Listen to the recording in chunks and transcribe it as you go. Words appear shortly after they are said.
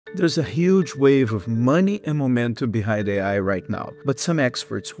There's a huge wave of money and momentum behind AI right now, but some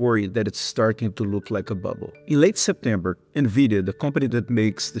experts worry that it's starting to look like a bubble. In late September, Nvidia, the company that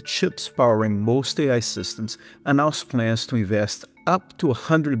makes the chips powering most AI systems, announced plans to invest up to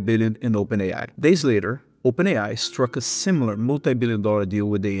 $100 billion in OpenAI. Days later, OpenAI struck a similar multi-billion-dollar deal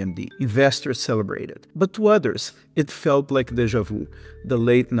with AMD. Investors celebrated. But to others, it felt like deja vu, the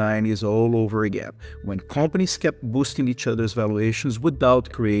late 90s all over again, when companies kept boosting each other's valuations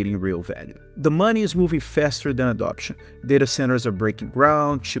without creating real value. The money is moving faster than adoption. Data centers are breaking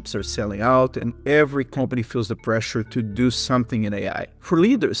ground, chips are selling out, and every company feels the pressure to do something in AI. For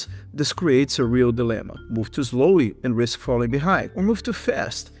leaders, this creates a real dilemma. Move too slowly and risk falling behind, or move too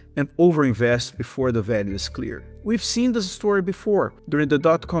fast and overinvest before the value is clear. We've seen this story before. During the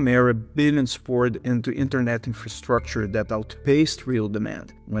dot-com era, billions poured into internet infrastructure that outpaced real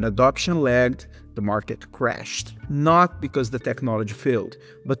demand. When adoption lagged, the market crashed. Not because the technology failed,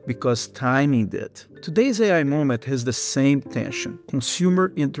 but because timing did. Today's AI moment has the same tension.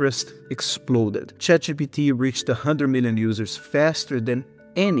 Consumer interest exploded. ChatGPT reached 100 million users faster than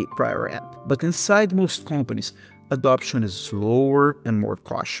any prior app. But inside most companies, adoption is slower and more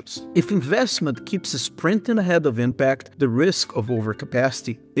cautious. If investment keeps sprinting ahead of impact, the risk of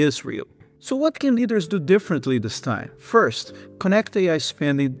overcapacity is real. So what can leaders do differently this time? First, connect AI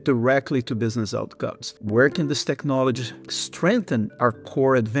spending directly to business outcomes. Where can this technology strengthen our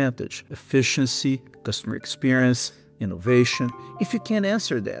core advantage? Efficiency, customer experience, innovation? If you can't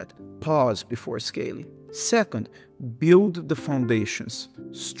answer that, pause before scaling. Second, build the foundations.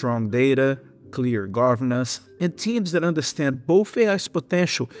 Strong data, clear governance, and teams that understand both AI's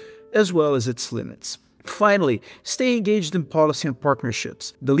potential as well as its limits. Finally, stay engaged in policy and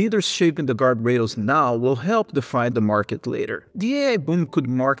partnerships. The leaders shaping the guardrails now will help define the market later. The AI boom could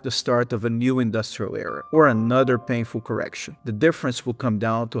mark the start of a new industrial era, or another painful correction. The difference will come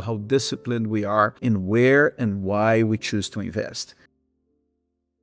down to how disciplined we are in where and why we choose to invest.